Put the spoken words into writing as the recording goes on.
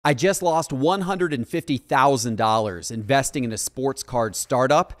I just lost $150,000 investing in a sports card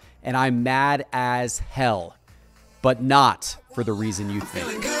startup, and I'm mad as hell, but not for the reason you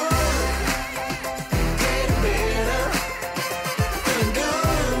think.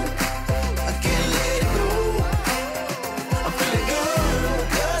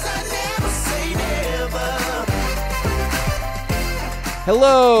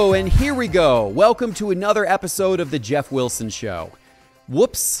 Hello, and here we go. Welcome to another episode of The Geoff Wilson Show.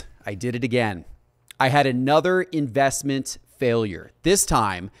 Whoops, I did it again. I had another investment failure. This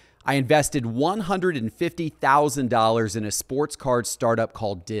time, I invested $150,000 in a sports card startup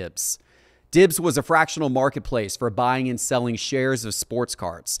called Dibbs. Dibbs was a fractional marketplace for buying and selling shares of sports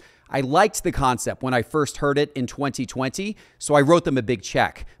cards. I liked the concept when I first heard it in 2020, so I wrote them a big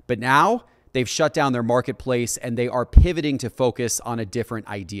check. But now, they've shut down their marketplace and they are pivoting to focus on a different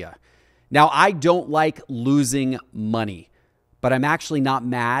idea. Now, I don't like losing money, but I'm actually not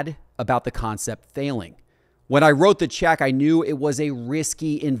mad about the concept failing. When I wrote the check, I knew it was a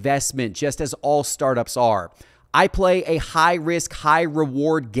risky investment, just as all startups are. I play a high-risk,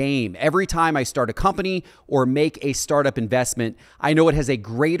 high-reward game. Every time I start a company or make a startup investment, I know it has a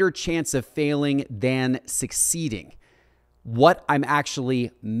greater chance of failing than succeeding. What I'm actually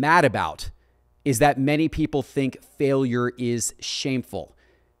mad about is that many people think failure is shameful.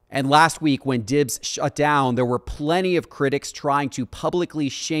 And last week when Dibbs shut down, there were plenty of critics trying to publicly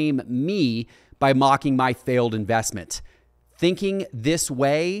shame me by mocking my failed investment. Thinking this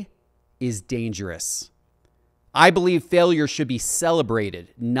way is dangerous. I believe failure should be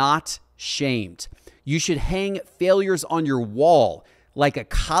celebrated, not shamed. You should hang failures on your wall like a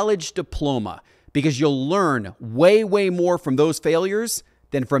college diploma because you'll learn way, way more from those failures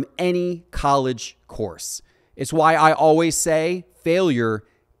than from any college course. It's why I always say failure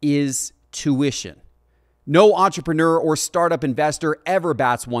is tuition. No entrepreneur or startup investor ever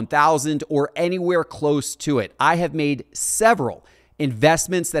bats 1,000 or anywhere close to it. I have made several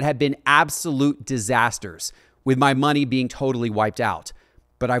investments that have been absolute disasters, with my money being totally wiped out.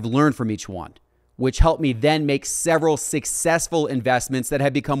 But I've learned from each one, which helped me then make several successful investments that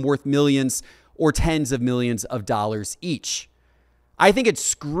have become worth millions or tens of millions of dollars each. I think it's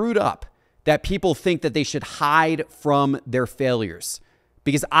screwed up that people think that they should hide from their failures,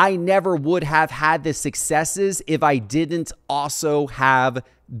 because I never would have had the successes if I didn't also have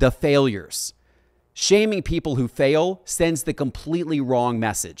the failures. Shaming people who fail sends the completely wrong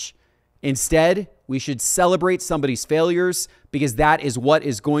message. Instead, we should celebrate somebody's failures because that is what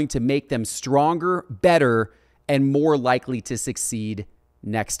is going to make them stronger, better, and more likely to succeed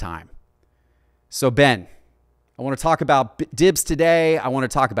next time. So Ben, I want to talk about Dibbs today. I want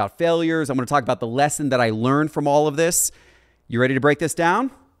to talk about failures. I want to talk about the lesson that I learned from all of this. You ready to break this down?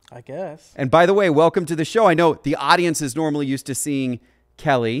 I guess. And by the way, welcome to the show. I know the audience is normally used to seeing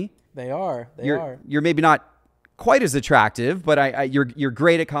Kelly. They are. You're maybe not quite as attractive, but you're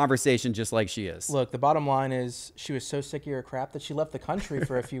great at conversation just like she is. Look, the bottom line is she was so sick of your crap that she left the country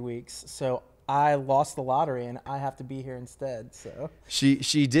for a few weeks. So I lost the lottery and I have to be here instead. So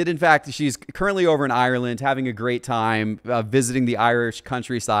she did, in fact. She's currently over in Ireland having a great time visiting the Irish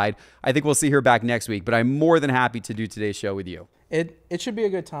countryside. I think we'll see her back next week, but I'm more than happy to do today's show with you. It should be a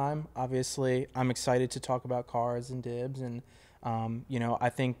good time. Obviously, I'm excited to talk about cars and Dibbs, and I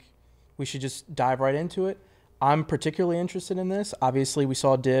think we should just dive right into it. I'm particularly interested in this. Obviously, we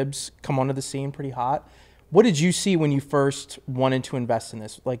saw Dibbs come onto the scene pretty hot. What did you see when you first wanted to invest in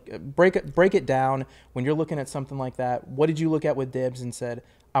this? Like, break it down. When you're looking at something like that, what did you look at with Dibbs and said,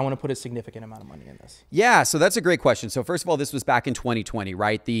 I want to put a significant amount of money in this? Yeah, so that's a great question. So first of all, this was back in 2020,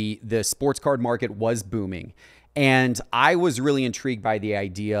 right? The sports card market was booming. And I was really intrigued by the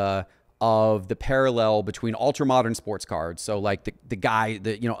idea of the parallel between ultra-modern sports cards. So like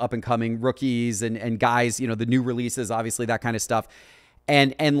the up and coming rookies and guys, the new releases, obviously that kind of stuff.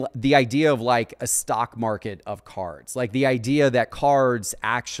 And the idea of like a stock market of cards, like the idea that cards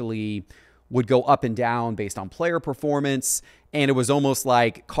actually would go up and down based on player performance. And it was almost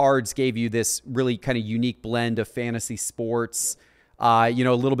like cards gave you this really kind of unique blend of fantasy sports, a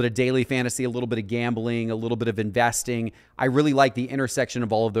little bit of daily fantasy, a little bit of gambling, a little bit of investing. I really like the intersection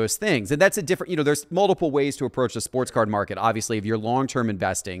of all of those things. And that's a different, there's multiple ways to approach the sports card market. Obviously, if you're long-term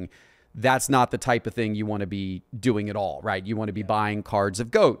investing, that's not the type of thing you want to be doing at all, right? You want to be buying cards of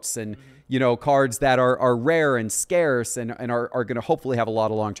goats and, cards that are rare and scarce and are going to hopefully have a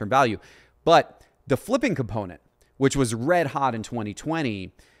lot of long-term value. But the flipping component, which was red hot in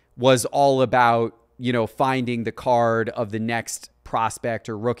 2020, was all about, finding the card of the next prospect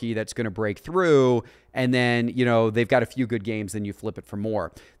or rookie that's going to break through. And then, they've got a few good games and you flip it for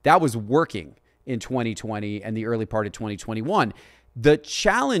more. That was working in 2020 and the early part of 2021. The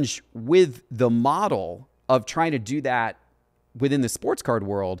challenge with the model of trying to do that within the sports card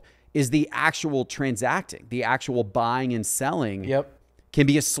world is the actual transacting, the actual buying and selling can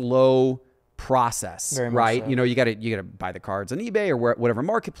be a slow process, right? So. You got to buy the cards on eBay or whatever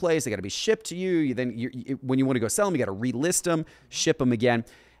marketplace. They got to be shipped to you. When you want to go sell them, you got to relist them, ship them again.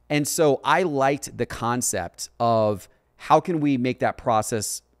 And so I liked the concept of how can we make that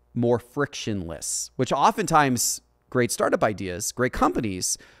process more frictionless, which oftentimes great startup ideas, great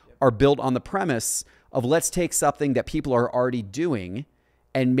companies are built on the premise of let's take something that people are already doing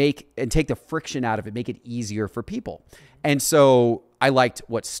and take the friction out of it, make it easier for people. And so I liked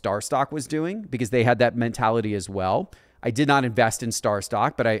what StarStock was doing because they had that mentality as well. I did not invest in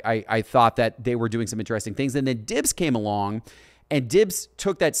StarStock, but I thought that they were doing some interesting things. And then Dibbs came along, and Dibbs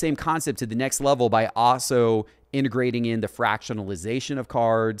took that same concept to the next level by also integrating in the fractionalization of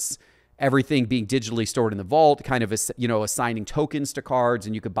cards, everything being digitally stored in the vault, kind of assigning tokens to cards,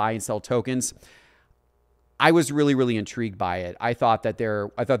 and you could buy and sell tokens. I was really, really intrigued by it. I thought that there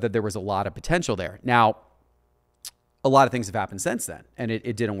was a lot of potential there. Now, a lot of things have happened since then, and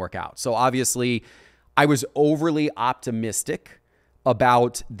it didn't work out. So obviously, I was overly optimistic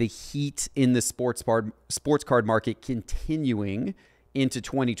about the heat in the sports card market continuing into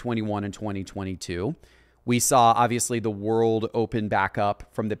 2021 and 2022. We saw, obviously, the world open back up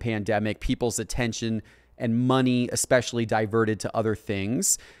from the pandemic, people's attention and money especially diverted to other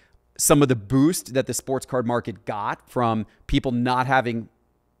things. Some of the boost that the sports card market got from people not having,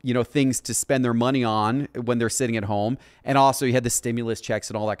 things to spend their money on when they're sitting at home. And also you had the stimulus checks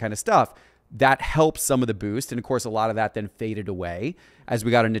and all that kind of stuff. That helped some of the boost. And of course, a lot of that then faded away as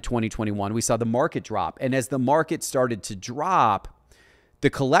we got into 2021. We saw the market drop. And as the market started to drop, the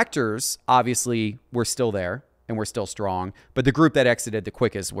collectors obviously were still there and were still strong. But the group that exited the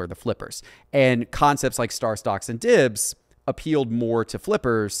quickest were the flippers. And concepts like StarStocks and Dibbs appealed more to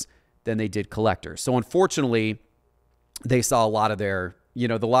flippers than they did collectors. So unfortunately, they saw a lot of their,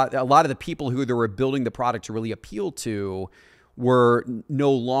 a lot of the people who they were building the product to really appeal to were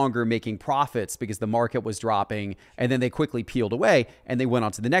no longer making profits because the market was dropping, and then they quickly peeled away and they went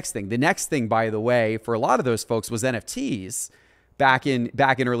on to the next thing. The next thing, by the way, for a lot of those folks was NFTs back in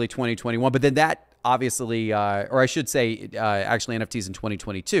early 2021. But then that obviously, or I should say, actually NFTs in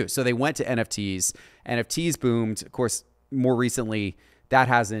 2022. So they went to NFTs. NFTs boomed. Of course, more recently, that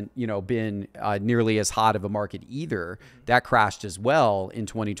hasn't, been nearly as hot of a market either. That crashed as well in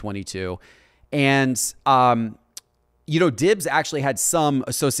 2022. And, Dibbs actually had some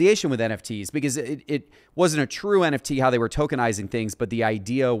association with NFTs because it wasn't a true NFT how they were tokenizing things, but the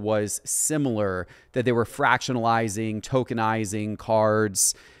idea was similar, that they were fractionalizing, tokenizing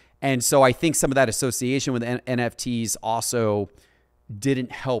cards. And so I think some of that association with NFTs also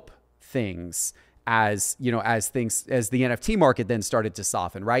didn't help things as the NFT market then started to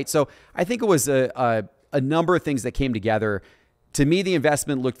soften, right? So I think it was a number of things that came together. To me, the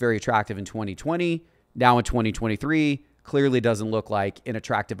investment looked very attractive in 2020. Now in 2023, clearly doesn't look like an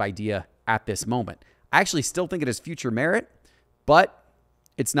attractive idea at this moment. I actually still think it has future merit, but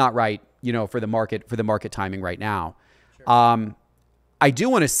it's not right, for the market timing right now. Sure. I do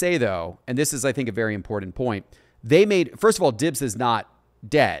want to say though, and this is, I think, a very important point. First of all, Dibbs is not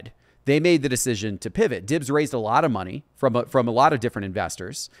dead. They made the decision to pivot. Dibbs raised a lot of money from a lot of different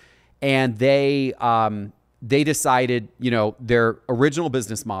investors, and they decided, their original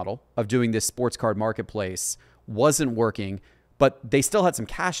business model of doing this sports card marketplace wasn't working, but they still had some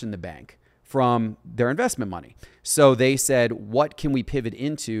cash in the bank from their investment money. So they said, what can we pivot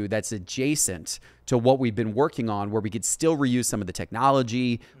into that's adjacent to what we've been working on, where we could still reuse some of the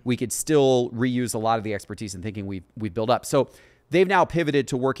technology, we could still reuse a lot of the expertise and thinking we've built up. So they've now pivoted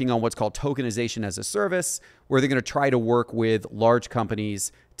to working on what's called tokenization as a service, where they're going to try to work with large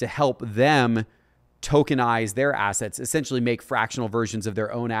companies to help them tokenize their assets, essentially make fractional versions of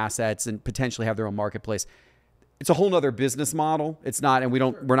their own assets and potentially have their own marketplace. It's a whole nother business model. It's not, and we're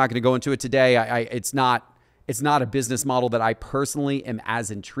not going to go into it today. It's not a business model that I personally am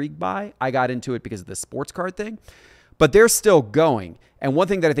as intrigued by. I got into it because of the sports card thing, but they're still going. And one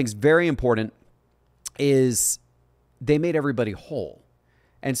thing that I think is very important is they made everybody whole.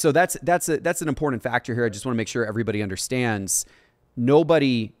 And so that's an important factor here. I just want to make sure everybody understands.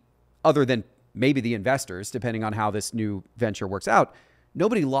 Nobody other than maybe the investors, depending on how this new venture works out,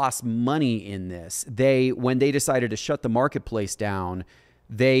 nobody lost money in this. When they decided to shut the marketplace down,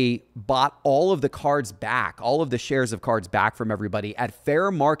 they bought all of the cards back, all of the shares of cards back from everybody at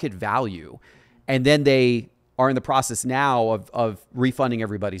fair market value. And then they are in the process now of refunding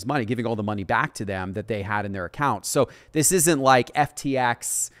everybody's money, giving all the money back to them that they had in their accounts. So this isn't like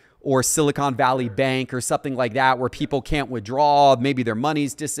FTX or Silicon Valley Bank or something like that where people can't withdraw, maybe their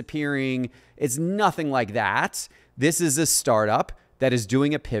money's disappearing. It's nothing like that. This is a startup that is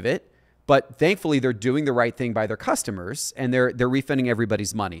doing a pivot, but thankfully they're doing the right thing by their customers and they're refunding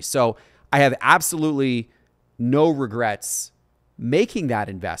everybody's money. So I have absolutely no regrets making that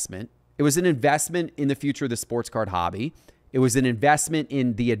investment. It was an investment in the future of the sports card hobby. It was an investment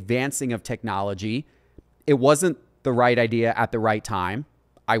in the advancing of technology. It wasn't the right idea at the right time.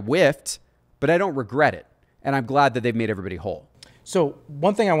 I whiffed, but I don't regret it. And I'm glad that they've made everybody whole. So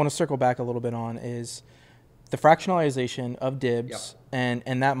one thing I want to circle back a little bit on is the fractionalization of Dibbs and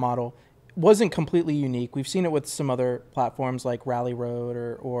that model wasn't completely unique. We've seen it with some other platforms like Rally Road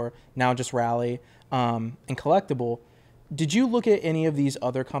or now just Rally and Collectible. Did you look at any of these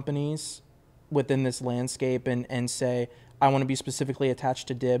other companies within this landscape and say, I want to be specifically attached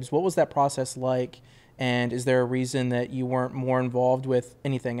to Dibbs? What was that process like? And is there a reason that you weren't more involved with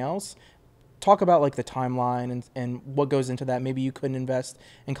anything else? Talk about like the timeline and what goes into that. Maybe you couldn't invest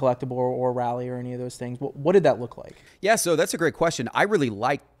in Collectible or Rally or any of those things. What did that look like? Yeah, so that's a great question. I really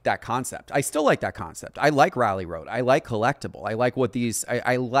like that concept. I still like that concept. I like Rally Road. I like Collectible. I like what these,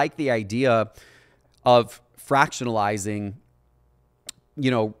 I like the idea of fractionalizing,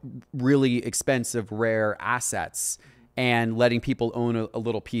 really expensive, rare assets and letting people own a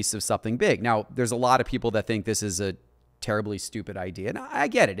little piece of something big. Now, there's a lot of people that think this is a terribly stupid idea. And I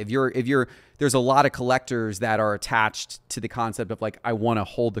get it. There's a lot of collectors that are attached to the concept of like, I want to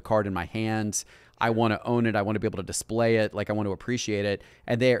hold the card in my hand. I want to own it. I want to be able to display it. Like I want to appreciate it.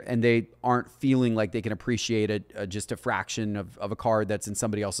 And they aren't feeling like they can appreciate it just a fraction of a card that's in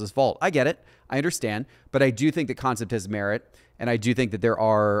somebody else's vault. I get it. I understand. But I do think the concept has merit. And I do think that there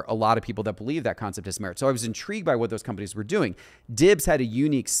are a lot of people that believe that concept has merit. So I was intrigued by what those companies were doing. Dibbs had a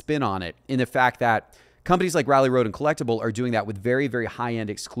unique spin on it in the fact that companies like Rally Road and Collectible are doing that with very, very high-end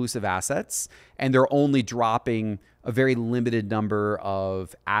exclusive assets, and they're only dropping a very limited number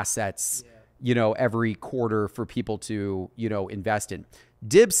of assets, every quarter for people to, invest in.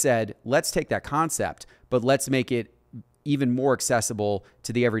 Dibbs said, let's take that concept, but let's make it even more accessible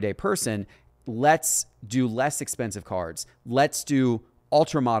to the everyday person. Let's do less expensive cards. Let's do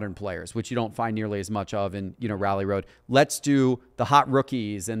ultra modern players, which you don't find nearly as much of in, Rally Road. Let's do the hot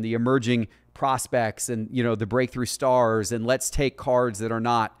rookies and the emerging prospects and, the breakthrough stars. And let's take cards that are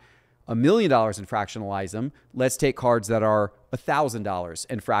not $1 million and fractionalize them. Let's take cards that are $1,000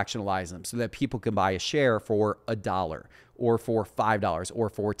 and fractionalize them so that people can buy a share for $1 or for $5 or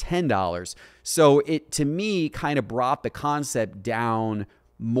for $10. So it, to me, kind of brought the concept down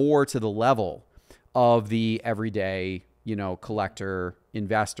more to the level of the everyday, collector,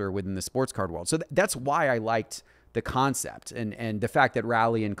 investor within the sports card world. So that's why I liked the concept. And the fact that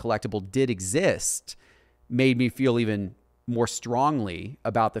Rally and Collectible did exist made me feel even more strongly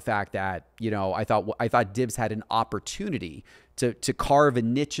about the fact that, I thought Dibbs had an opportunity to carve a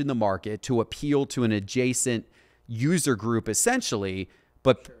niche in the market, to appeal to an adjacent user group essentially,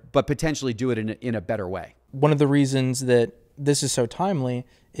 but potentially do it in a better way. One of the reasons that this is so timely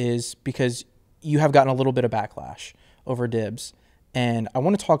is because you have gotten a little bit of backlash over Dibbs. And I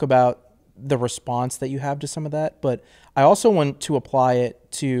want to talk about the response that you have to some of that, but I also want to apply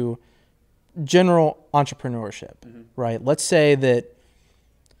it to general entrepreneurship, right? Let's say that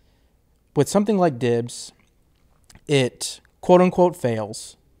with something like Dibbs, it quote unquote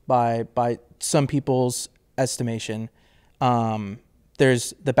fails by some people's estimation.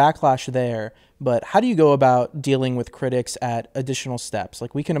 There's the backlash there, but how do you go about dealing with critics at additional steps?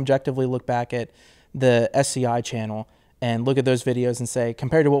 Like we can objectively look back at the SCI channel and look at those videos and say,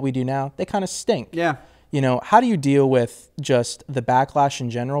 compared to what we do now, they kind of stink. Yeah. How do you deal with just the backlash in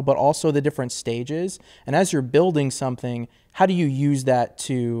general, but also the different stages? And as you're building something, how do you use that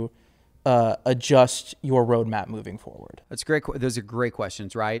to adjust your roadmap moving forward? That's great. Those are great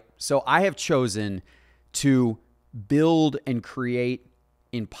questions, right? So I have chosen to build and create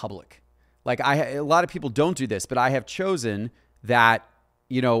in public. Like a lot of people don't do this, but I have chosen that,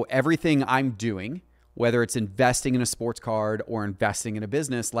 everything I'm doing, whether it's investing in a sports card or investing in a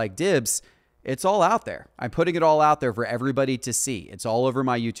business like Dibbs, it's all out there. I'm putting it all out there for everybody to see. It's all over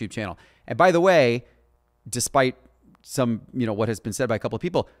my YouTube channel. And by the way, despite some, what has been said by a couple of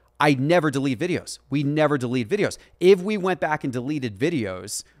people, I never delete videos. We never delete videos. If we went back and deleted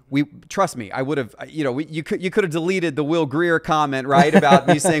videos, trust me, I would have, you could have deleted the Will Greer comment, right? About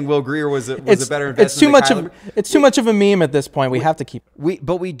me saying Will Greer was a better investment. It's too much of a meme at this point. We have to keep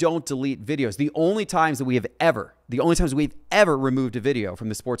but we don't delete videos. The only times we've ever removed a video from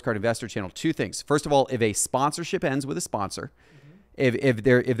the Sports Card Investor channel, two things. First of all, if a sponsorship ends with a sponsor, if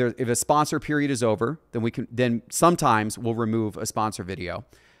a sponsor period is over, then sometimes we'll remove a sponsor video.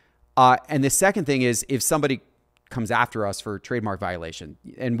 And the second thing is if somebody comes after us for trademark violation,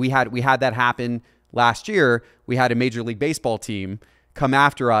 and we had that happen last year. We had a Major League Baseball team come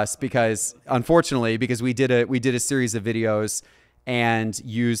after us because, unfortunately, because we did a series of videos and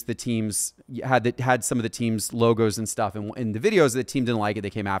used the teams, had some of the team's logos and stuff, and in the videos the team didn't like it. They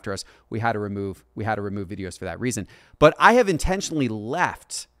came after us. We had to remove videos for that reason. But I have intentionally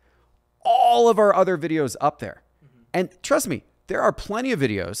left all of our other videos up there, and trust me, there are plenty of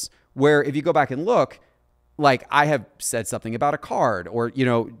videos where if you go back and look, like I have said something about a card, or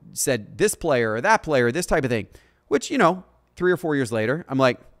said this player or that player, this type of thing, which 3 or 4 years later, I'm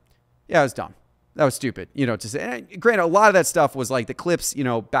like, yeah, it was dumb. That was stupid, to say. And granted, a lot of that stuff was like the clips,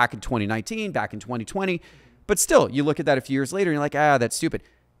 back in 2019, back in 2020. But still, you look at that a few years later and you're like, that's stupid.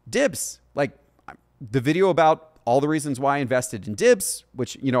 Dibbs, like the video about all the reasons why I invested in Dibbs,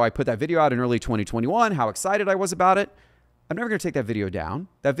 which, I put that video out in early 2021, how excited I was about it. I'm never going to take that video down.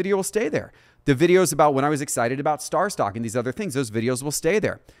 That video will stay there. The videos about when I was excited about Star Stock and these other things, those videos will stay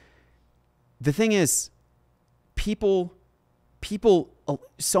there. The thing is, so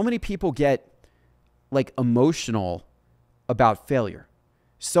many people get like emotional about failure.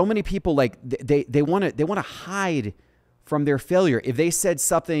 So many people like they want to hide from their failure. If they said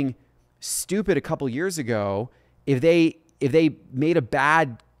something stupid a couple years ago, if they made a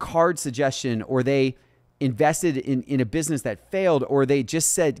bad card suggestion, or they invested in a business that failed, or they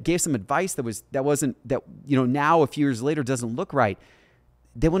just gave some advice that now a few years later doesn't look right,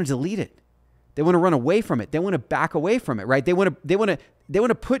 they want to delete it. They want to run away from it. They want to back away from it, right? They want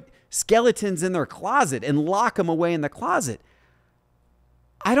to put skeletons in their closet and lock them away in the closet.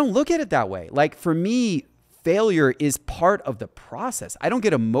 I don't look at it that way. Like for me, failure is part of the process. I don't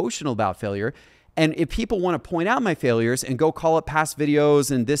get emotional about failure. And if people want to point out my failures and go call it past videos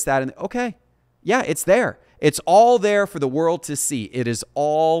and this, that, and okay, yeah, it's there. It's all there for the world to see. It is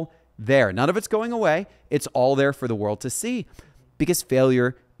all there. None of it's going away. It's all there for the world to see, because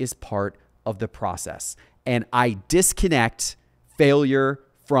failure is part of the process. And I disconnect failure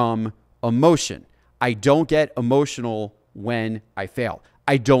from emotion. I don't get emotional when I fail.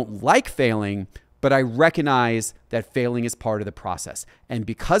 I don't like failing, but I recognize that failing is part of the process. And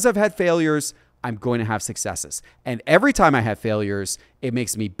because I've had failures, I'm going to have successes. And every time I have failures, it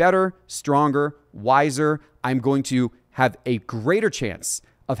makes me better, stronger, wiser. I'm going to have a greater chance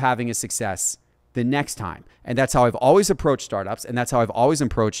of having a success the next time. And that's how I've always approached startups, and that's how I've always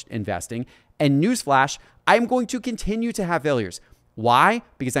approached investing. And newsflash, I'm going to continue to have failures. Why?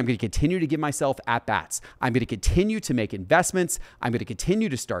 Because I'm going to continue to give myself at-bats. I'm going to continue to make investments. I'm going to continue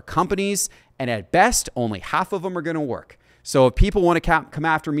to start companies. And at best, only half of them are going to work. So if people want to come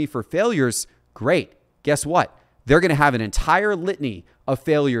after me for failures, great. Guess what? They're going to have an entire litany of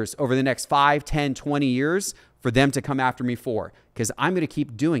failures over the next 5, 10, 20 years for them to come after me for, because I'm going to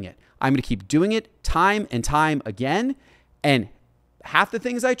keep doing it. I'm going to keep doing it time and time again. And half the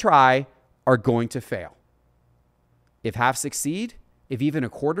things I try are going to fail. If half succeed, if even a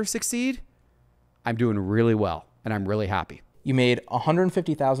quarter succeed, I'm doing really well and I'm really happy. You made a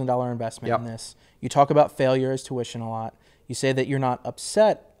 $150,000 investment in this. You talk about failure as tuition a lot. You say that you're not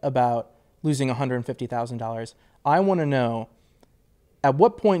upset about losing $150,000. I want to know, at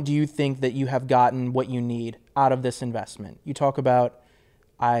what point do you think that you have gotten what you need out of this investment? You talk about,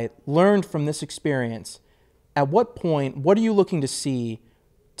 I learned from this experience. At what point, what are you looking to see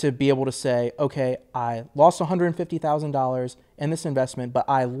to be able to say, okay, I lost $150,000 in this investment, but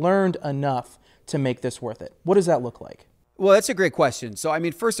I learned enough to make this worth it? What does that look like? Well, that's a great question. So, I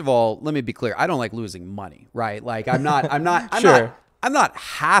mean, first of all, let me be clear. I don't like losing money, right? Like I'm not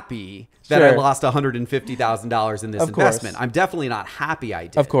happy that I lost $150,000 in this investment. I'm definitely not happy I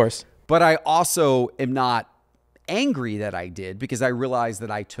did. Of course. But I also am not angry that I did, because I realized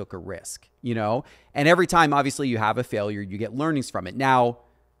that I took a risk, And every time, obviously, you have a failure, you get learnings from it. Now,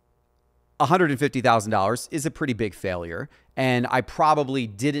 $150,000 is a pretty big failure, and I probably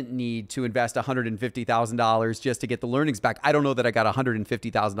didn't need to invest $150,000 just to get the learnings back. I don't know that I got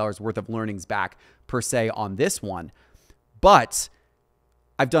 $150,000 worth of learnings back per se on this one, but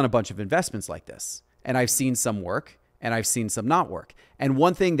I've done a bunch of investments like this, and I've seen some work and I've seen some not work. And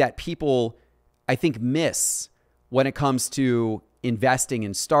one thing that people, I think, miss when it comes to investing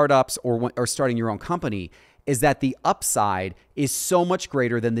in startups or starting your own company is that the upside is so much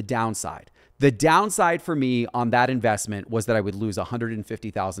greater than the downside. The downside for me on that investment was that I would lose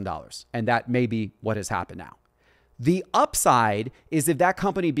 $150,000, and that may be what has happened now. The upside is if that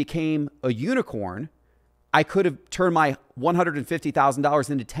company became a unicorn, I could have turned my $150,000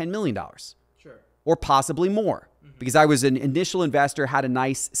 into $10 million. Sure. Or possibly more. Mm-hmm. because I was an initial investor, had a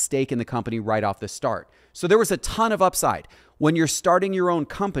nice stake in the company right off the start. So there was a ton of upside. When you're starting your own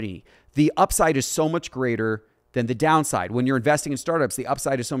company, the upside is so much greater than the downside. When you're investing in startups, the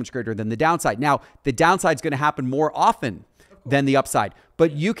upside is so much greater than the downside. Now, the downside is going to happen more often than the upside,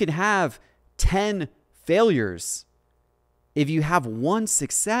 but you can have 10 failures. If you have one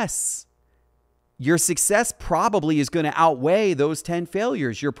success, your success probably is going to outweigh those 10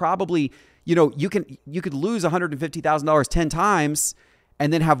 failures. You're probably, you could lose $150,000 10 times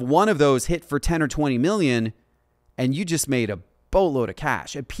and then have one of those hit for 10 or 20 million, and you just made a boatload of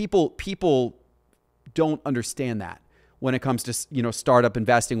cash. And people don't understand that when it comes to, startup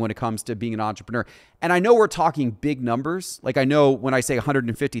investing, when it comes to being an entrepreneur. And I know we're talking big numbers. Like, I know when I say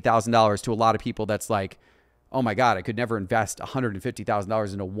 $150,000 to a lot of people, that's like, oh my God, I could never invest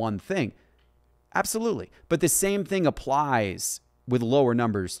 $150,000 into one thing. Absolutely. But the same thing applies with lower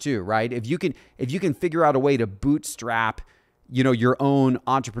numbers too, right? If you can figure out a way to bootstrap, your own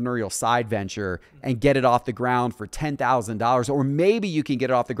entrepreneurial side venture and get it off the ground for $10,000, or maybe you can get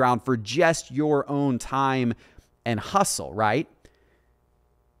it off the ground for just your own time and hustle, right?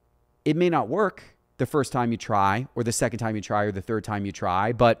 It may not work the first time you try, or the second time you try, or the third time you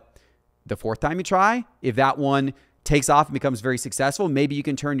try, but the fourth time you try, if that one takes off and becomes very successful, maybe you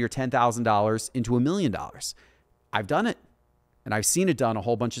can turn your $10,000 into $1 million. I've done it, and I've seen it done a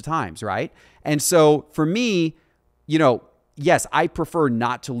whole bunch of times, right? And so for me, yes, I prefer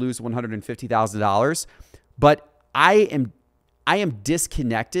not to lose $150,000, but I am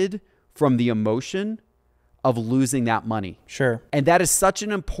disconnected from the emotion of losing that money. Sure. And that is such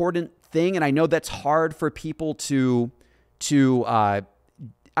an important thing. And I know that's hard for people to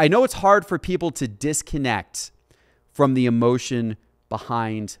disconnect from the emotion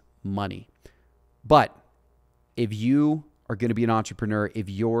behind money. But if you are going to be an entrepreneur, if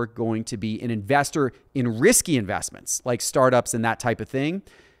you're going to be an investor in risky investments like startups and that type of thing,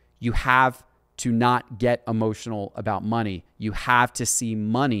 you have to not get emotional about money. You have to see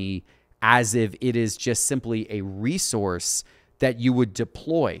money as if it is just simply a resource that you would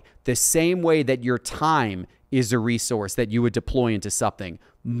deploy. The same way that your time is a resource that you would deploy into something.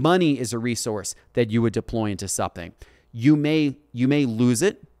 Money is a resource that you would deploy into something. You may lose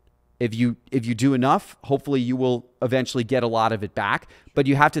it. If you do enough, hopefully you will eventually get a lot of it back. But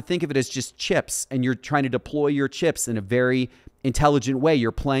you have to think of it as just chips, and you're trying to deploy your chips in a very intelligent way.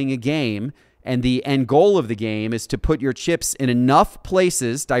 You're playing a game, and the end goal of the game is to put your chips in enough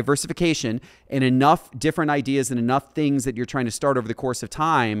places, diversification, and enough different ideas and enough things that you're trying to start over the course of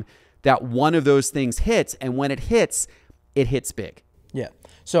time that one of those things hits. And when it hits big. Yeah.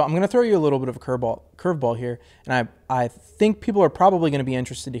 So I'm going to throw you a little bit of a curveball here, and I think people are probably going to be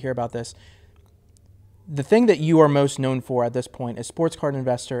interested to hear about this. The thing that you are most known for at this point is Sports Card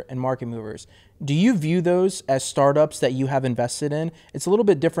Investor and Market Movers. Do you view those as startups that you have invested in? It's a little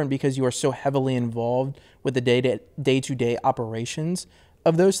bit different because you are so heavily involved with the day-to-day operations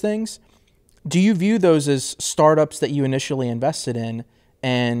of those things. Do you view those as startups that you initially invested in,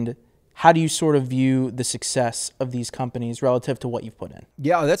 and how do you sort of view the success of these companies relative to what you've put in?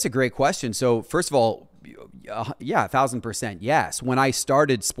 Yeah, that's a great question. So first of all, yeah, 1,000% yes. When I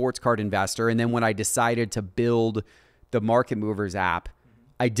started Sports Card Investor, and then when I decided to build the Market Movers app,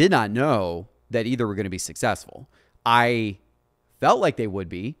 I did not know that either were going to be successful. I felt like they would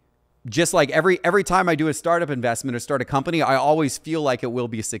be. Just like every time I do a startup investment or start a company, I always feel like it will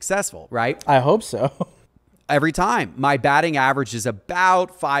be successful, right? I hope so. Every time. My batting average is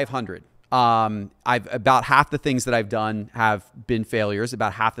about 500. About half the things that I've done have been failures.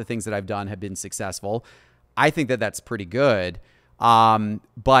 About half the things that I've done have been successful. I think that that's pretty good.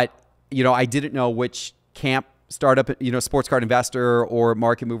 But I didn't know which camp startup, Sports Card Investor or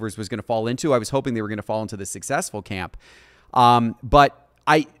Market Movers was going to fall into. I was hoping they were going to fall into the successful camp. But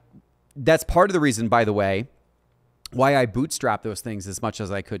that's part of the reason, by the way, why I bootstrapped those things as much as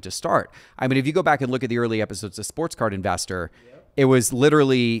I could to start. I mean, if you go back and look at the early episodes of Sports Card Investor, it was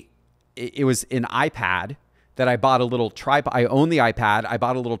literally, it was an iPad that I bought a little tripod. I own the iPad. I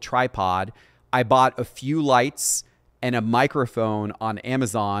bought a little tripod. I bought a few lights and a microphone on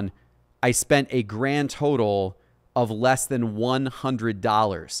Amazon. I spent a grand total of less than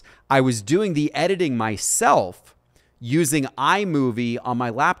 $100. I was doing the editing myself using iMovie on my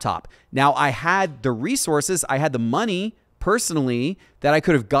laptop. Now, I had the resources, I had the money personally that I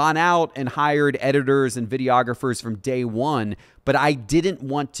could have gone out and hired editors and videographers from day one, but I didn't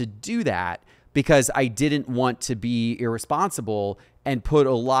want to do that because I didn't want to be irresponsible and put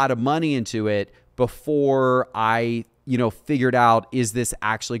a lot of money into it before I, figured out, is this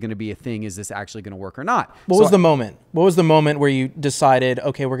actually going to be a thing? Is this actually going to work or not? What was the moment? What was the moment where you decided,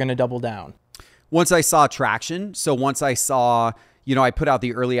 okay, we're going to double down? once I saw traction, so once I saw, I put out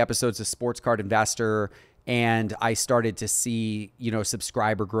the early episodes of Sports Card Investor, and I started to see,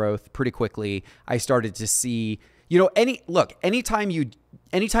 subscriber growth pretty quickly. I started to see, anytime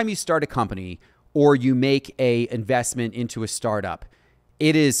you start a company or you make a investment into a startup,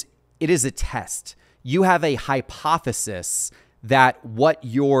 it is a test. You have a hypothesis that what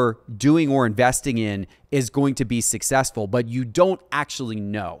you're doing or investing in is going to be successful, but you don't actually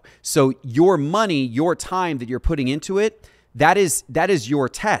know. So your money, your time that you're putting into it, that is your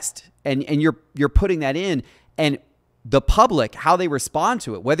test. And you're putting that in, and the public, how they respond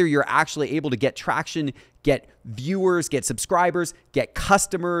to it, whether you're actually able to get traction, get viewers, get subscribers, get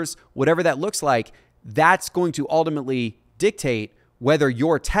customers, whatever that looks like, that's going to ultimately dictate whether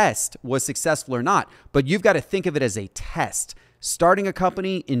your test was successful or not. But you've got to think of it as a test. Starting a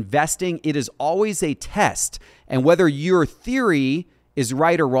company, investing, it is always a test. And whether your theory is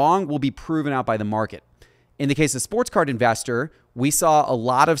right or wrong will be proven out by the market. In the case of Sports Card Investor, we saw a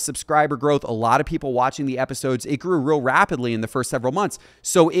lot of subscriber growth, a lot of people watching the episodes. It grew real rapidly in the first several months.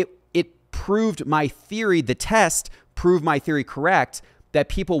 So it proved my theory, the test proved my theory correct, that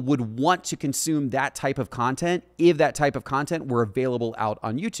people would want to consume that type of content if that type of content were available out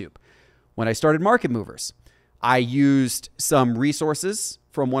on YouTube. When I started Market Movers, I used some resources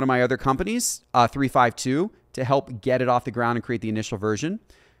from one of my other companies, 352, to help get it off the ground and create the initial version.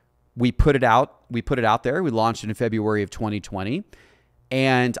 We put it out there. We launched it in February of 2020.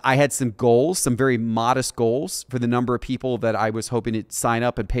 And I had some goals, some very modest goals for the number of people that I was hoping to sign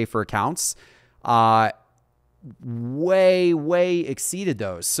up and pay for accounts. Way exceeded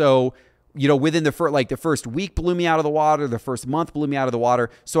those. So, within the first week blew me out of the water. The first month blew me out of the water.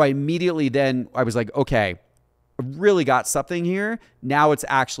 So I immediately I was like, okay, I really got something here. Now it's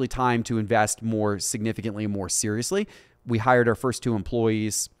actually time to invest more significantly and more seriously. We hired our first 2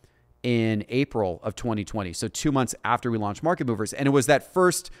 employees in April of 2020. So 2 months after we launched Market Movers. And it was that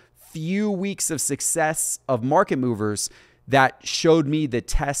first few weeks of success of Market Movers that showed me the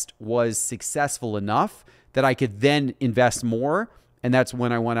test was successful enough that I could then invest more. And that's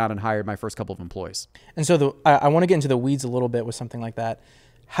when I went out and hired my first couple of employees. And so I want to get into the weeds a little bit with something like that.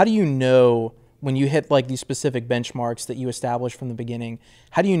 How do you know when you hit these specific benchmarks that you established from the beginning?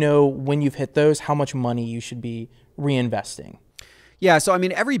 How do you know when you've hit those, how much money you should be reinvesting? Yeah. So,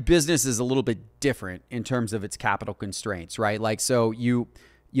 every business is a little bit different in terms of its capital constraints, right? So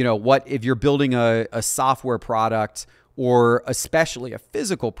if you're building a software product or especially a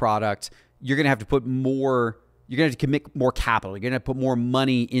physical product, you're going to have to put more, you're going to have to commit more capital. You're going to put more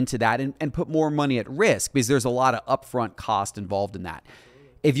money into that and put more money at risk because there's a lot of upfront cost involved in that.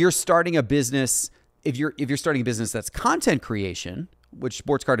 If you're starting a business, if you're starting a business that's content creation, which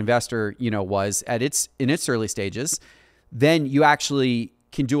Sports Card Investor, was in its early stages, then you actually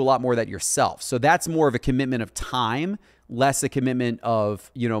can do a lot more of that yourself. So that's more of a commitment of time, less a commitment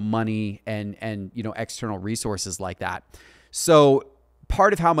of, money and external resources like that. So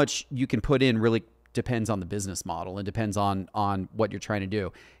part of how much you can put in really depends on the business model and depends on what you're trying to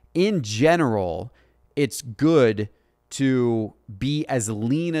do. In general, it's good to be as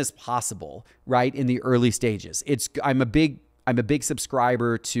lean as possible, right? In the early stages. I'm a big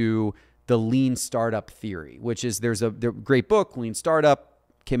subscriber to the lean startup theory, which is there's a great book, Lean Startup,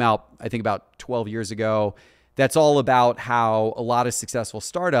 came out, I think about 12 years ago. That's all about how a lot of successful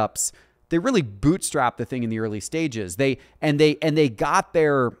startups, they really bootstrap the thing in the early stages. They got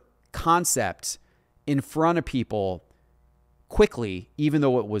their concept in front of people quickly, even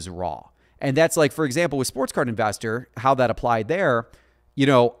though it was raw. And that's for example, with Sports Card Investor, how that applied there.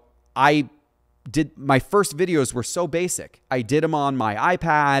 I did my first videos were so basic. I did them on my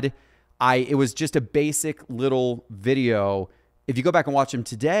iPad. It was just a basic little video. If you go back and watch them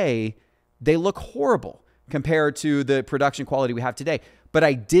today, they look horrible compared to the production quality we have today. But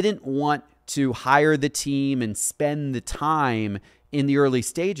I didn't want to hire the team and spend the time in the early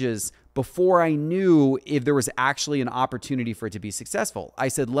stages before I knew if there was actually an opportunity for it to be successful. I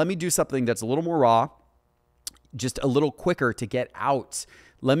said, let me do something that's a little more raw, just a little quicker to get out.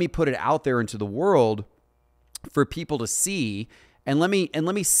 Let me put it out there into the world for people to see. And let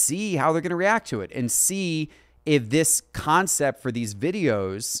me see how they're going to react to it and see if this concept for these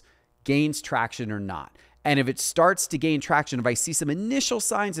videos gains traction or not. And if it starts to gain traction, if I see some initial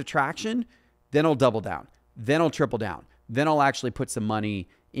signs of traction, then I'll double down. Then I'll triple down. Then I'll actually put some money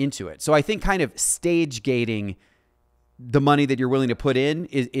into it. So I think kind of stage gating the money that you're willing to put in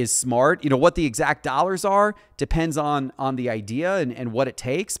is smart. What the exact dollars are depends on the idea and what it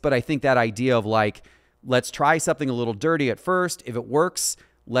takes. But I think that idea of let's try something a little dirty at first. If it works,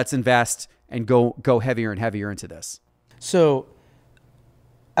 let's invest and go heavier and heavier into this. So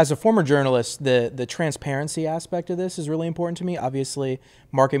as a former journalist, the transparency aspect of this is really important to me. Obviously,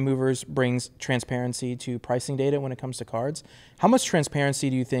 Market Movers brings transparency to pricing data when it comes to cards. How much transparency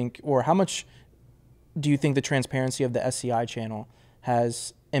do you think, or how much do you think the transparency of the SCI channel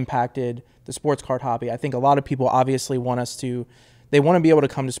has impacted the sports card hobby? I think a lot of people obviously they want to be able to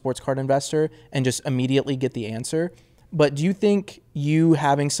come to Sports Card Investor and just immediately get the answer. But do you think you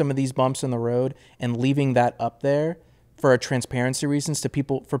having some of these bumps in the road and leaving that up there for transparency reasons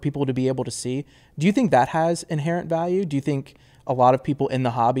for people to be able to see, do you think that has inherent value? Do you think a lot of people in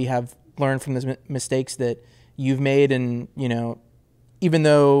the hobby have learned from the mistakes that you've made? And, even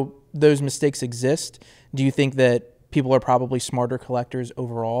though those mistakes exist, do you think that people are probably smarter collectors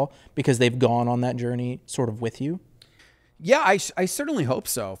overall because they've gone on that journey sort of with you? Yeah, I certainly hope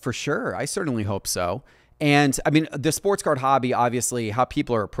so, for sure. I certainly hope so. And I mean, the sports card hobby, obviously, how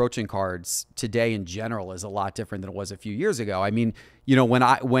people are approaching cards today in general is a lot different than it was a few years ago. I mean,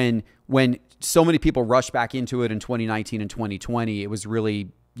 when so many people rushed back into it in 2019 and 2020, it was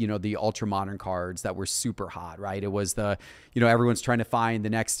really, the ultra modern cards that were super hot, right? It was everyone's trying to find the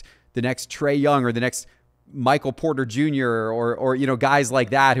next Trae Young or the next Michael Porter Jr. or guys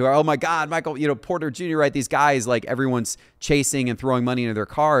like that who are, oh my God, Michael, Porter Jr., right? These guys, like, everyone's chasing and throwing money into their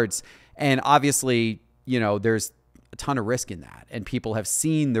cards. And obviously, there's a ton of risk in that, and people have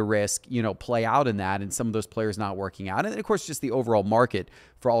seen the risk, play out in that, and some of those players not working out. And then, of course, just the overall market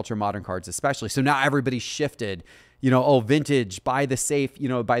for ultra modern cards, especially. So now everybody's shifted, vintage, buy the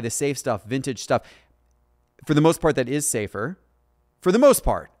safe stuff, vintage stuff. For the most part, that is safer. For the most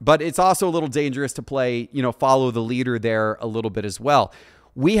part, but it's also a little dangerous to play, follow the leader there a little bit as well.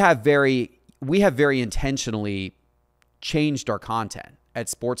 We have very intentionally changed our content at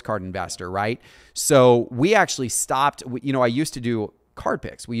Sports Card Investor, right? So we actually stopped, I used to do card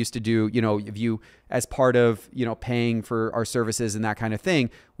picks. We used to do, if you, as part of, paying for our services and that kind of thing,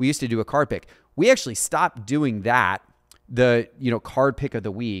 we used to do a card pick. We actually stopped doing that, the, card pick of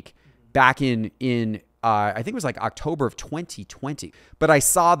the week back in I think it was like October of 2020. But I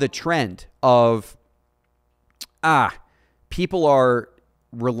saw the trend of, people are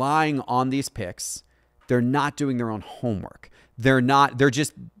relying on these picks. They're not doing their own homework. They're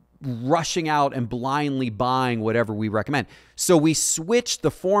just rushing out and blindly buying whatever we recommend. So we switched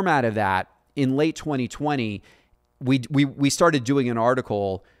the format of that in late 2020. We started doing an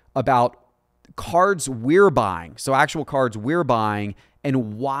article about cards we're buying. So actual cards we're buying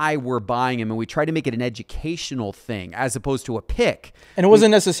and why we're buying them. And we try to make it an educational thing as opposed to a pick. And it wasn't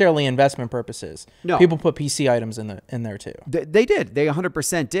necessarily investment purposes. No. People put PC items in there too. They did. They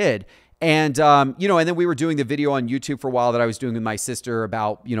 100% did. And, and then we were doing the video on YouTube for a while that I was doing with my sister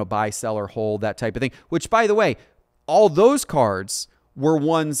about, buy, sell, or hold, that type of thing, which, by the way, all those cards were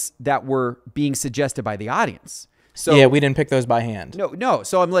ones that were being suggested by the audience. So yeah, we didn't pick those by hand. No.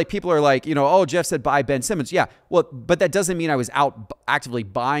 So I'm like, people are like, oh, Geoff said buy Ben Simmons. Yeah, well, but that doesn't mean I was out actively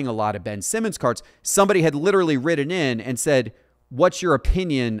buying a lot of Ben Simmons cards. Somebody had literally written in and said, what's your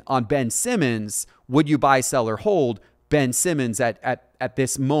opinion on Ben Simmons? Would you buy, sell, or hold Ben Simmons at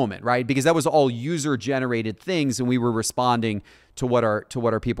this moment, right? Because that was all user-generated things, and we were responding to what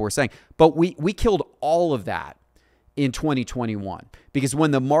our people were saying. But we killed all of that in 2021 because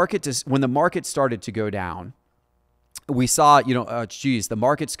when the market started to go down, we saw, the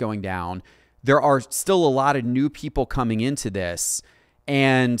market's going down. There are still a lot of new people coming into this,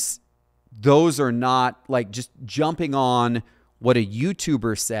 and those are not like just jumping on what a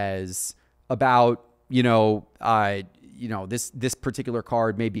YouTuber says about, this particular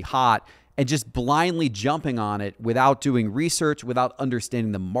card may be hot and just blindly jumping on it without doing research, without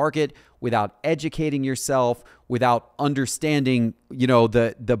understanding the market, without educating yourself, without understanding,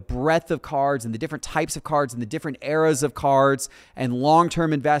 the breadth of cards and the different types of cards and the different eras of cards and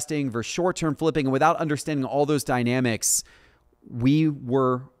long-term investing versus short-term flipping. And without understanding all those dynamics, we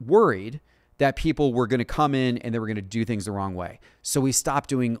were worried that people were going to come in and they were going to do things the wrong way. So we stopped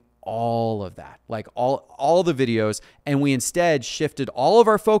doing all of that, like all the videos, and we instead shifted all of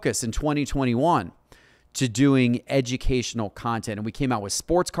our focus in 2021 to doing educational content. And we came out with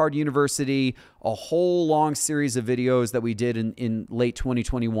Sports Card University, a whole long series of videos that we did in late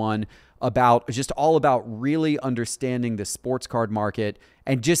 2021 about really understanding the sports card market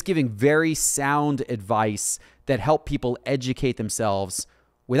and just giving very sound advice that help people educate themselves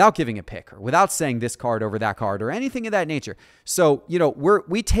without giving a pick or without saying this card over that card or anything of that nature. So,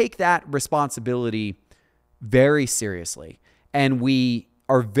 we take that responsibility very seriously, and we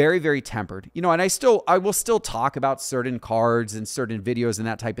are very, very tempered, and I will still talk about certain cards and certain videos and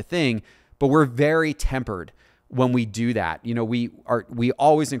that type of thing, but we're very tempered when we do that. We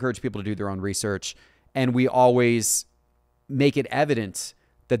always encourage people to do their own research, and we always make it evident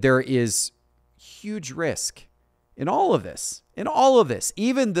that there is huge risk in all of this,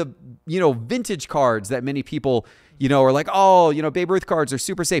 even the, vintage cards that many people, are like, oh, Babe Ruth cards are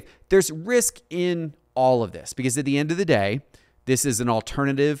super safe. There's risk in all of this because at the end of the day, this is an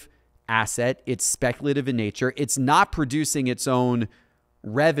alternative asset. It's speculative in nature. It's not producing its own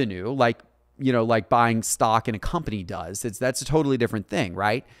revenue like buying stock in a company does. That's a totally different thing,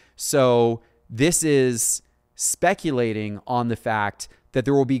 right? So this is speculating on the fact that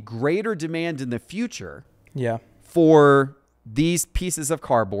there will be greater demand in the future for these pieces of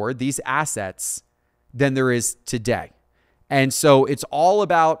cardboard, these assets, than there is today. And so it's all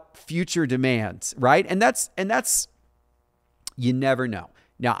about future demand, right? And that's you never know.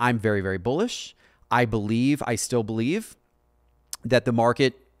 Now, I'm very, very bullish. I still believe that the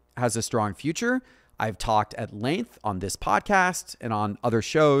market has a strong future. I've talked at length on this podcast and on other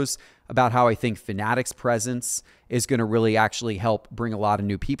shows about how I think Fanatics' presence is going to really actually help bring a lot of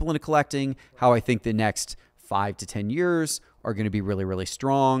new people into collecting, how I think the next 5 to 10 years are going to be really, really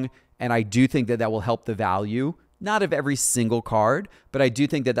strong. And I do think that will help the value, not of every single card, but I do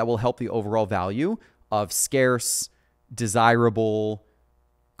think that will help the overall value of scarce, desirable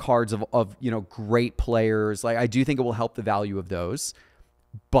cards of great players. Like, I do think it will help the value of those.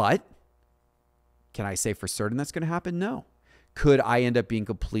 But can I say for certain that's going to happen? No. Could I end up being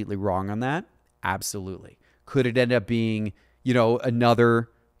completely wrong on that? Absolutely. Could it end up being, another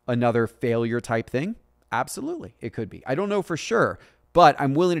failure type thing? Absolutely. It could be. I don't know for sure, but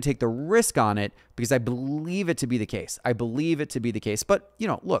I'm willing to take the risk on it because I believe it to be the case. But,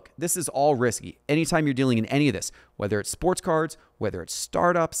 look, this is all risky. Anytime you're dealing in any of this, whether it's sports cards, whether it's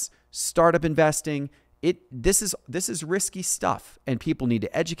startups, startup investing, this is risky stuff, and people need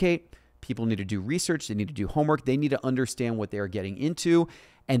to educate. People need to do research. They need to do homework. They need to understand what they are getting into.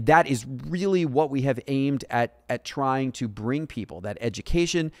 And that is really what we have aimed at trying to bring people, that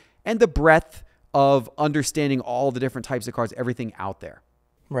education and the breadth of understanding all the different types of cards, everything out there.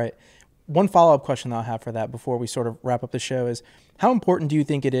 Right. One follow-up question that I'll have for that before we sort of wrap up the show is, how important do you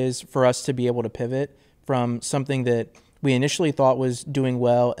think it is for us to be able to pivot from something that we initially thought was doing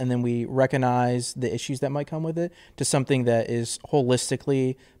well, and then we recognize the issues that might come with it, to something that is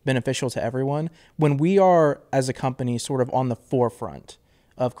holistically beneficial to everyone? When we are, as a company, sort of on the forefront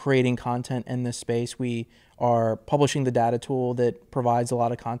of creating content in this space, we are publishing the data tool that provides a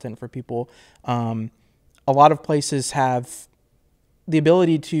lot of content for people. A lot of places have the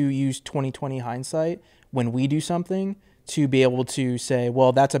ability to use 2020 hindsight when we do something to be able to say,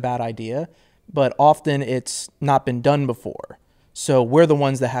 well, that's a bad idea. But often it's not been done before. So we're the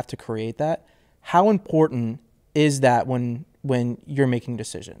ones that have to create that. How important is that when you're making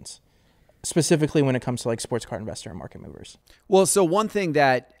decisions, specifically when it comes to like sports card investor and market movers? Well, so one thing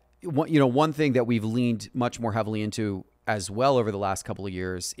that we've leaned much more heavily into as well over the last couple of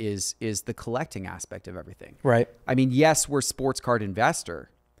years is the collecting aspect of everything. Right. I mean, yes, we're a sports card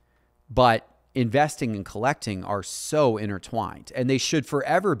investor, but investing and collecting are so intertwined, and they should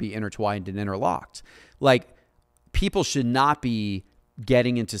forever be intertwined and interlocked. Like, people should not be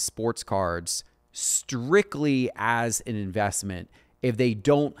getting into sports cards strictly as an investment if they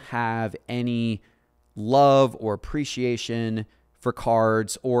don't have any love or appreciation for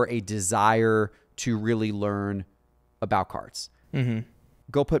cards or a desire to really learn about cards. Mm-hmm.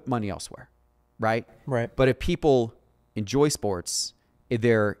 Go put money elsewhere, right? Right. But if people enjoy sports, if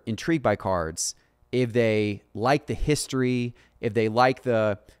they're intrigued by cards, if they like the history, if they like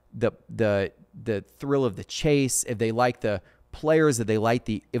the thrill of the chase, if they like the players, if they like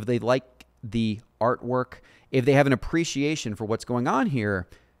the artwork, if they have an appreciation for what's going on here,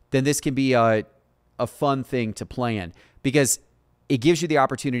 then this can be a fun thing to play in, because it gives you the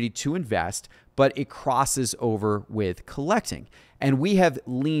opportunity to invest, but it crosses over with collecting. And we have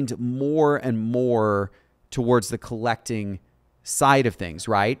leaned more and more towards the collecting side of things,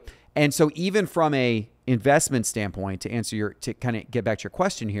 right? And so even from a investment standpoint, to kind of get back to your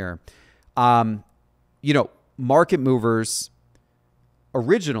question here, Market Movers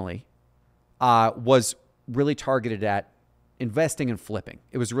originally was really targeted at investing and flipping.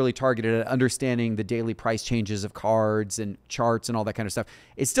 It was really targeted at understanding the daily price changes of cards and charts and all that kind of stuff.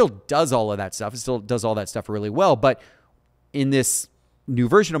 It still does all of that stuff. It still does all that stuff really well. But in this new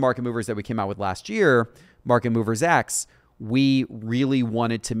version of Market Movers that we came out with last year, Market Movers X, we really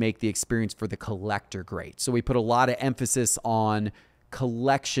wanted to make the experience for the collector great. So we put a lot of emphasis on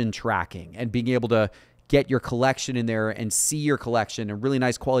collection tracking and being able to get your collection in there and see your collection and really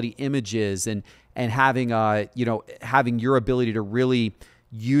nice quality images, and having having your ability to really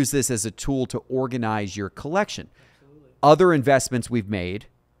use this as a tool to organize your collection. Absolutely. Other investments we've made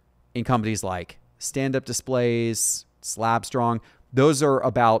in companies like Stand Up Displays, Slab Strong, Those are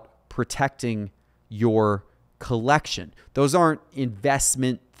about protecting your collection. Those aren't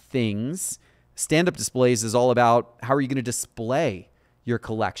investment things. Stand-up displays is all about how are you going to display your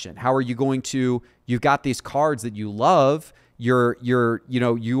collection? How are you going to, you've got these cards that you love. You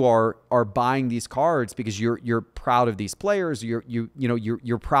are buying these cards because you're proud of these players.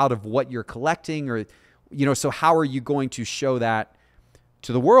 You're proud of what you're collecting, or, so how are you going to show that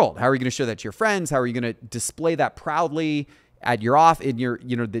to the world? How are you going to show that to your friends? How are you going to display that proudly at your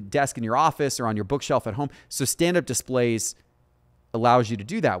the desk in your office or on your bookshelf at home? So stand-up displays allows you to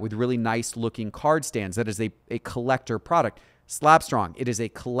do that with really nice looking card stands. That is a collector product. Slab Strong, it is a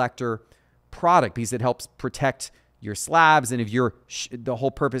collector product because it helps protect your slabs. And if the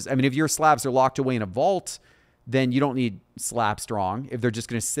whole purpose, if your slabs are locked away in a vault, then you don't need Slab Strong if they're just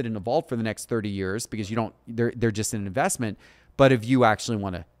going to sit in a vault for the next 30 years because they're just an investment. But if you actually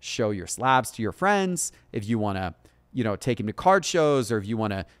want to show your slabs to your friends, if you want to, take them to card shows, or if you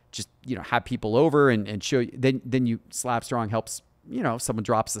want to just, have people over and show you, then Slab Strong helps, someone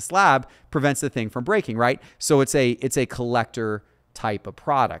drops the slab, prevents the thing from breaking, right? So it's a collector type of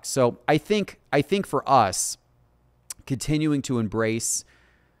product. So I think for us, continuing to embrace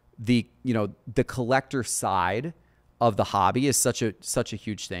the collector side of the hobby is such a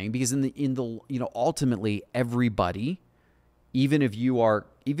huge thing, because ultimately everybody, even if you are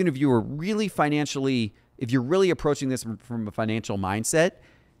really financially, if you're really approaching this from a financial mindset,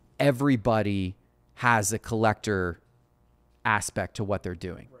 everybody has a collector aspect to what they're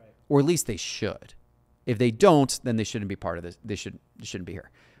doing, right? Or at least they should. If they don't, then they shouldn't be part of this. They shouldn't be here.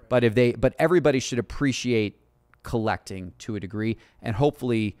 Right. But everybody should appreciate collecting to a degree, and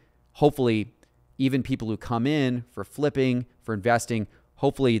hopefully even people who come in for flipping, for investing,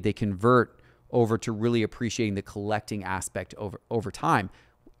 hopefully they convert over to really appreciating the collecting aspect over time.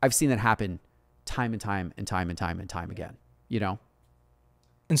 I've seen that happen time and time again,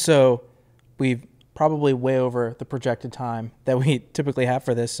 And so we've probably way over the projected time that we typically have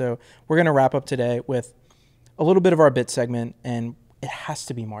for this. So we're going to wrap up today with a little bit of our bit segment, and it has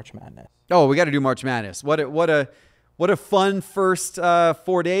to be March Madness. Oh, we got to do March Madness. What a fun first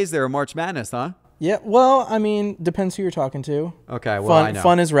 4 days there of March Madness, huh? Yeah, well, depends who you're talking to. Okay, well, I know.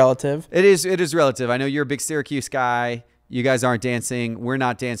 Fun is relative. It is relative. I know you're a big Syracuse guy. You guys aren't dancing. We're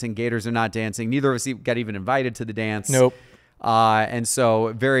not dancing. Gators are not dancing. Neither of us got even invited to the dance. Nope. And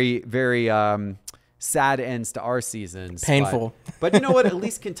so very, very sad ends to our seasons. Painful. But you know what? At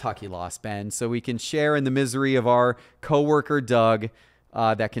least Kentucky lost, Ben, so we can share in the misery of our coworker Doug.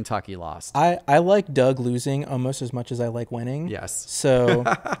 That Kentucky lost. I like Doug losing almost as much as I like winning. Yes. So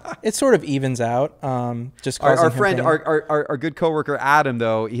it sort of evens out. Just our friend, our good coworker Adam,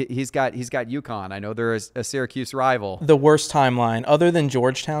 though, he's got UConn. I know they're a Syracuse rival. The worst timeline, other than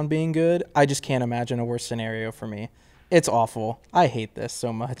Georgetown being good, I just can't imagine a worse scenario for me. It's awful. I hate this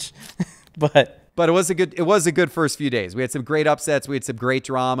so much, but it was a good first few days. We had some great upsets. We had some great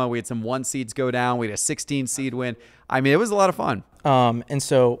drama. We had some 1 seeds go down. We had a 16 seed win. It was a lot of fun. And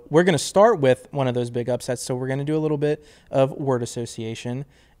so we're going to start with one of those big upsets. So we're going to do a little bit of word association.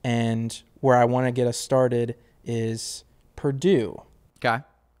 And where I want to get us started is Purdue. Okay.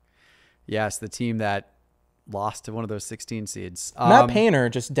 Yes, the team that lost to one of those 16 seeds. Matt Painter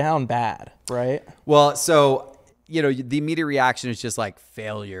just down bad, right? Well, so, the immediate reaction is just like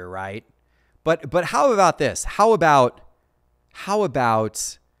failure, right? But how about this? How about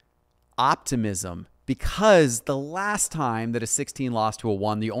optimism? Because the last time that a 16 lost to a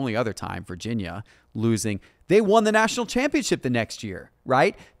 1, the only other time, Virginia losing, they won the national championship the next year,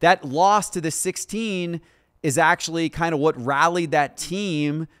 right? That loss to the 16 is actually kind of what rallied that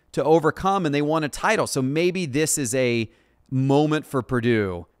team to overcome, and they won a title. So maybe this is a moment for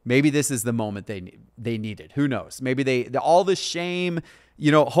Purdue. Maybe this is the moment they needed. Who knows? Maybe all the shame,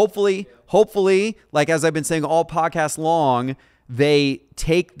 hopefully, like as I've been saying all podcast long, they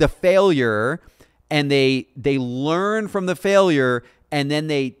take the failure and they learn from the failure, and then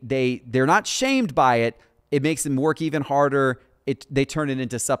they're not shamed by it. It makes them work even harder. They turn it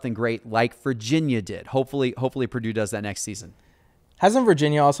into something great like Virginia did. Hopefully Purdue does that next season. Hasn't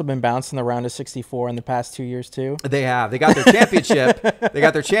Virginia also been bounced in the round of 64 in the past 2 years too? They have. They got their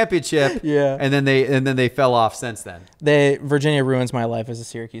championship. Yeah. And then they fell off since then. Virginia ruins my life as a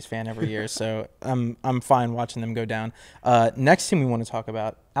Syracuse fan every year, so I'm fine watching them go down. Next team we want to talk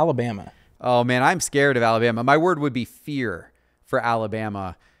about, Alabama. Oh man, I'm scared of Alabama. My word would be fear for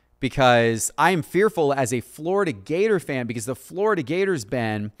Alabama, because I am fearful as a Florida Gator fan, because the Florida Gators,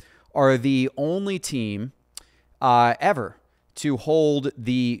 Ben, are the only team ever to hold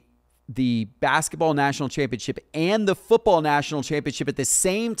the the basketball national championship and the football national championship at the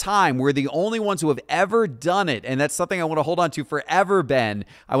same time. We're the only ones who have ever done it, and that's something I want to hold on to forever, Ben.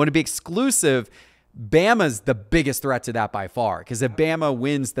 I want to be exclusive. Bama's the biggest threat to that by far, because if Bama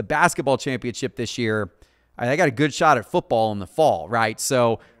wins the basketball championship this year, I got a good shot at football in the fall, right?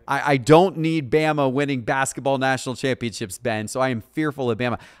 So I don't need Bama winning basketball national championships, Ben, so I am fearful of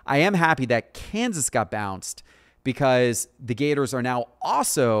Bama. I am happy that Kansas got bounced because the Gators are now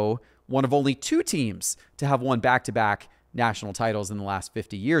also one of only 2 teams to have won back-to-back national titles in the last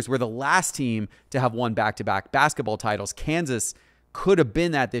 50 years. We're the last team to have won back-to-back basketball titles. Kansas could have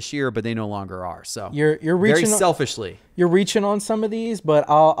been that this year, but they no longer are. So you're reaching very selfishly. You're reaching on some of these, but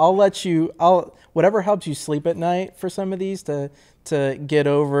I'll let you. Whatever helps you sleep at night for some of these to get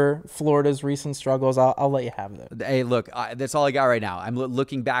over Florida's recent struggles. I'll let you have those. Hey, look, that's all I got right now. I'm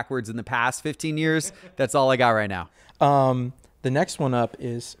looking backwards in the past 15 years. That's all I got right now. The next one up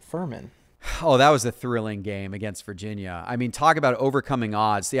is Furman. Oh, that was a thrilling game against Virginia. I mean, talk about overcoming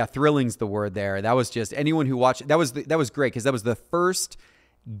odds. Yeah, thrilling's the word there. That was just anyone who watched. That was great because that was the first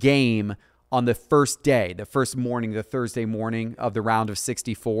game on the first day, the first morning, the Thursday morning of the round of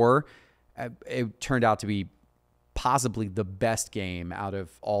 64. It turned out to be possibly the best game out of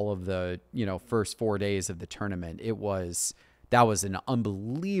all of the first 4 days of the tournament. That was an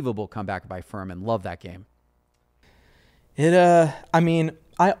unbelievable comeback by Furman. Love that game.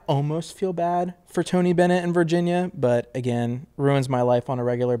 I almost feel bad for Tony Bennett and Virginia, but again, ruins my life on a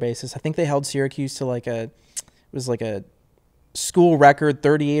regular basis. I think they held Syracuse to like a school record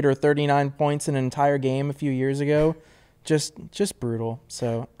 38 or 39 points in an entire game a few years ago. Just brutal.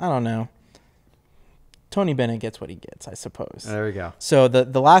 So I don't know. Tony Bennett gets what he gets, I suppose. There we go. So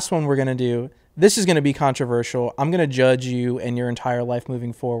the last one we're going to do, this is going to be controversial. I'm going to judge you and your entire life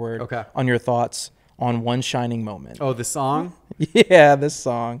moving forward on your thoughts on One Shining Moment. Oh, the song? Yeah, this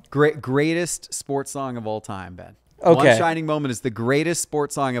song. Greatest sports song of all time, Ben. Okay. One Shining Moment is the greatest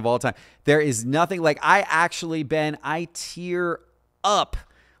sports song of all time. There is nothing like Ben, I tear up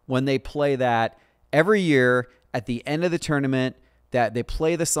when they play that every year at the end of the tournament, that they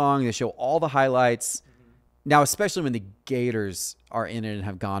play the song, they show all the highlights. Now, especially when the Gators are in it and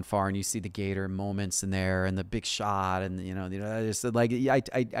have gone far, and you see the Gator moments in there and the big shot, and just like you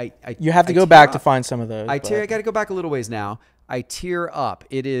have to go back to find some of those. I got to go back a little ways now. I tear up.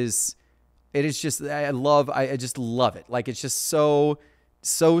 It is just I just love it. Like, it's just so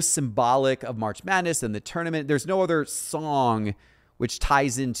symbolic of March Madness and the tournament. There's no other song which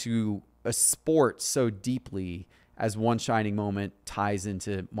ties into a sport so deeply as One Shining Moment ties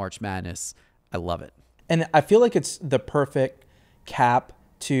into March Madness. I love it. And I feel like it's the perfect cap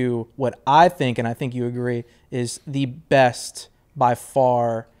to what I think, and I think you agree, is the best by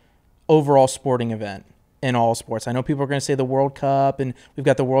far overall sporting event in all sports. I know people are going to say the World Cup, and we've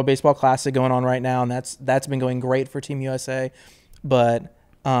got the World Baseball Classic going on right now, and that's been going great for Team USA. But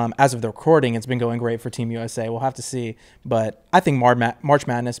as of the recording, it's been going great for Team USA. We'll have to see. But I think March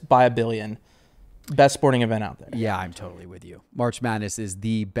Madness by a billion. Best sporting event out there. Yeah, I'm totally with you. March Madness is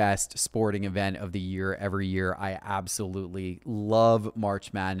the best sporting event of the year every year. I absolutely love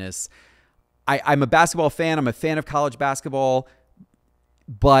March Madness. I'm a basketball fan. I'm a fan of college basketball,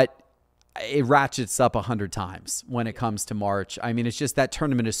 but it ratchets up 100 times when it comes to March. I mean, it's just that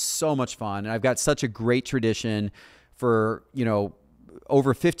tournament is so much fun. And I've got such a great tradition for,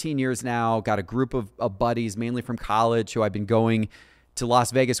 over 15 years now. Got a group of buddies, mainly from college, who I've been going to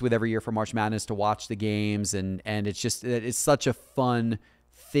Las Vegas with every year for March Madness to watch the games. And it's such a fun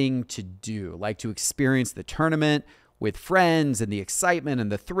thing to do, like to experience the tournament with friends and the excitement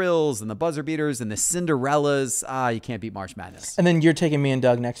and the thrills and the buzzer beaters and the Cinderellas. You can't beat March Madness. And then you're taking me and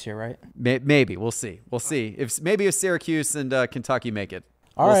Doug next year, right? Maybe. We'll see. If Syracuse and Kentucky make it.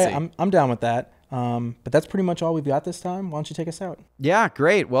 All right. I'm down with that. But that's pretty much all we've got this time. Why don't you take us out? Yeah,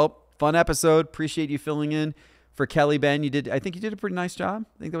 great. Well, fun episode. Appreciate you filling in for Kelly, Ben. I think you did a pretty nice job.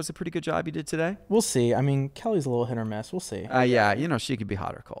 I think that was a pretty good job you did today. We'll see. I mean, Kelly's a little hit or miss. We'll see. Yeah, she could be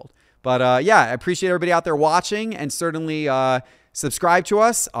hot or cold. But I appreciate everybody out there watching, and certainly subscribe to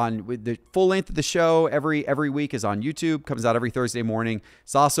us with the full length of the show. Every week is on YouTube. Comes out every Thursday morning.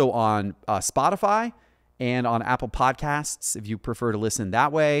 It's also on Spotify and on Apple Podcasts if you prefer to listen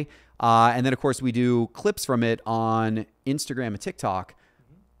that way. And then, of course, we do clips from it on Instagram and TikTok.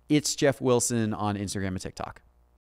 It's Geoff Wilson on Instagram and TikTok.